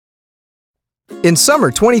In summer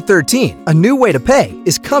 2013, a new way to pay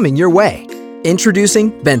is coming your way.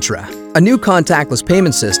 Introducing Ventra, a new contactless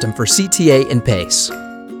payment system for CTA and Pace.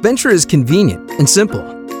 Ventra is convenient and simple.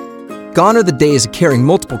 Gone are the days of carrying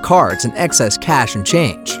multiple cards and excess cash and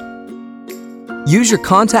change. Use your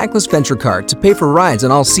contactless Ventra card to pay for rides on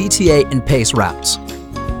all CTA and Pace routes.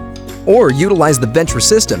 Or utilize the Ventra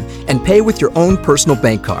system and pay with your own personal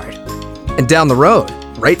bank card. And down the road,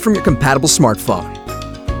 right from your compatible smartphone.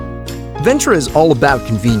 Ventra is all about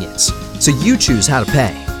convenience, so you choose how to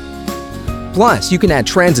pay. Plus, you can add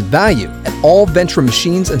transit value at all Ventra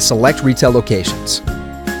machines and select retail locations.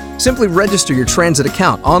 Simply register your transit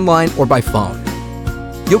account online or by phone.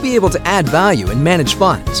 You'll be able to add value and manage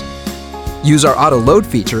funds. Use our auto load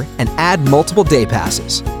feature and add multiple day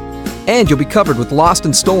passes. And you'll be covered with lost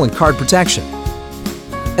and stolen card protection.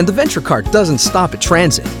 And the Ventra card doesn't stop at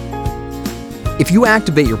transit. If you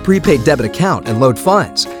activate your prepaid debit account and load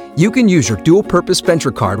funds, you can use your dual-purpose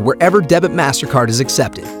Ventra card wherever Debit MasterCard is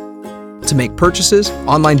accepted to make purchases,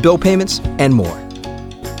 online bill payments, and more.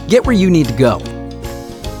 Get where you need to go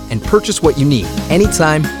and purchase what you need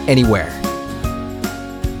anytime, anywhere.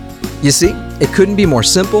 You see, it couldn't be more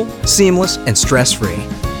simple, seamless, and stress-free.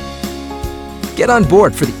 Get on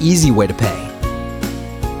board for the easy way to pay.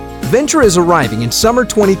 Ventra is arriving in summer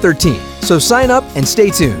 2013, so sign up and stay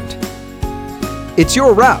tuned. It's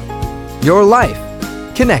your route, your life,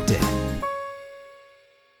 connected.